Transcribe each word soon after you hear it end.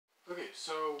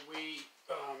So we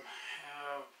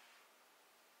have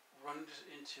run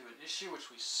into an issue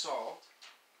which we solved.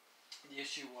 The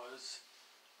issue was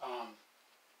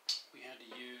we had to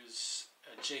use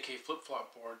a JK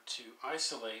flip-flop board to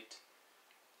isolate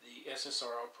the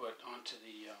SSR output onto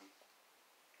the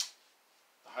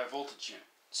high voltage unit.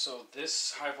 So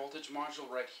this high voltage module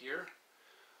right here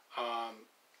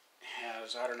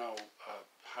has, I don't know,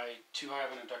 too high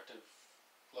of an inductive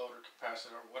load or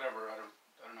capacitor or whatever, I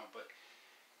don't know, but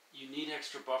you need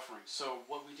extra buffering. So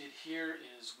what we did here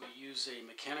is we use a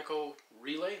mechanical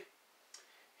relay,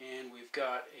 and we've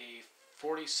got a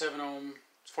 47 ohm,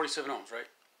 it's 47 ohms, right?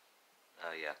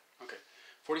 Yeah. Okay.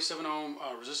 47 ohm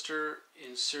resistor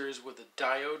in series with a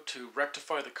diode to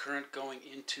rectify the current going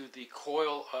into the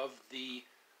coil of the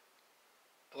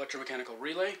electromechanical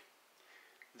relay.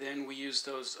 Then we use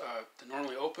those the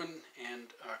normally open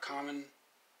and common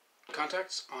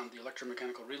contacts on the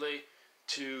electromechanical relay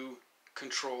to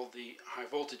control the high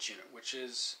voltage unit, which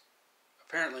is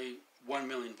apparently 1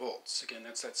 million volts. Again,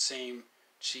 that's that same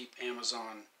cheap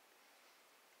Amazon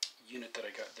unit that I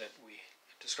got, that we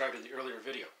described in the earlier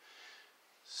video.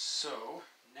 So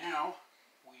now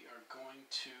we are going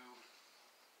to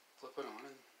flip it on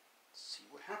and see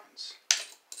what happens.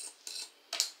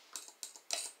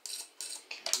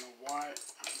 Okay, I don't know why.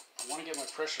 I want to get my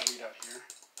pressure readout here.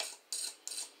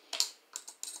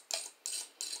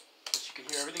 As you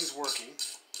can hear, everything's working.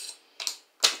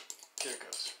 There it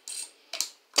goes.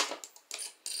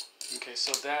 Okay,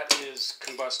 so that is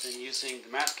combusting using the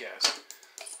MAP gas.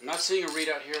 I'm not seeing a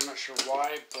readout here. I'm not sure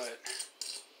why, but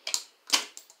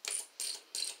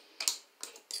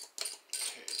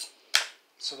okay.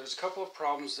 So there's a couple of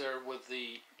problems there with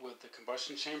the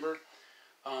combustion chamber.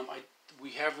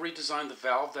 We have redesigned the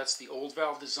valve. That's the old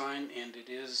valve design, and it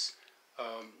is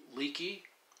leaky.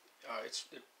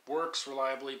 It works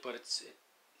reliably, but it's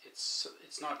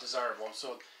not desirable.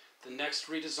 So the next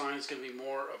redesign is going to be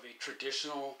more of a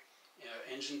traditional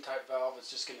engine type valve. It's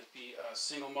just going to be a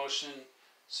single motion,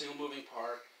 single moving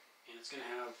part, and it's going to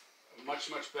have a much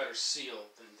better seal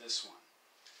than this one.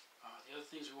 The other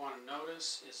things we want to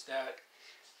notice is that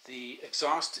the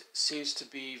exhaust seems to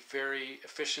be very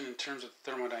efficient in terms of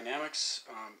thermodynamics.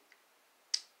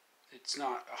 It's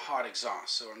not a hot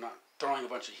exhaust, so I'm not throwing a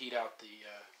bunch of heat out the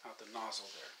nozzle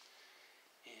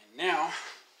there. And now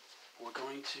we're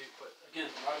going to, but again,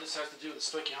 a lot of this has to do with the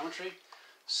stoichiometry.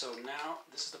 So now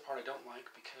this is the part I don't like,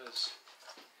 because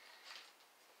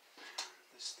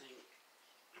this thing,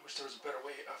 I wish there was a better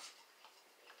way of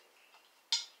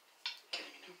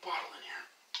getting a new bottle in here.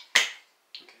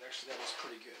 Okay, actually that was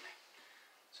pretty good.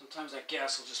 Sometimes that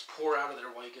gas will just pour out of there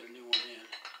while you get a new one in.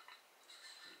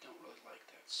 I don't really like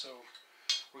that. So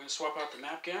we're going to swap out the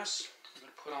MAP gas. I'm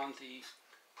going to put on the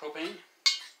propane.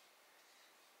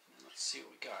 And let's see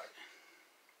what we got.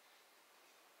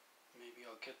 Maybe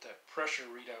I'll get that pressure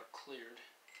readout cleared.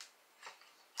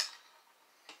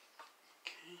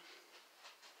 Okay.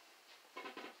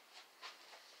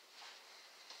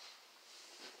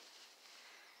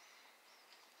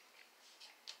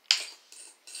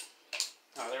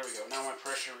 Oh, there we go. Now my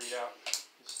pressure readout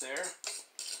is there.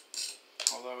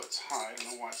 Although it's high. I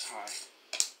don't know why it's high.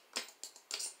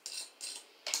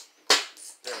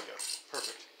 There we go.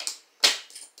 Perfect.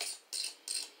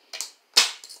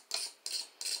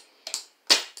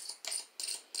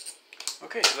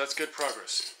 Okay, so that's good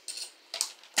progress.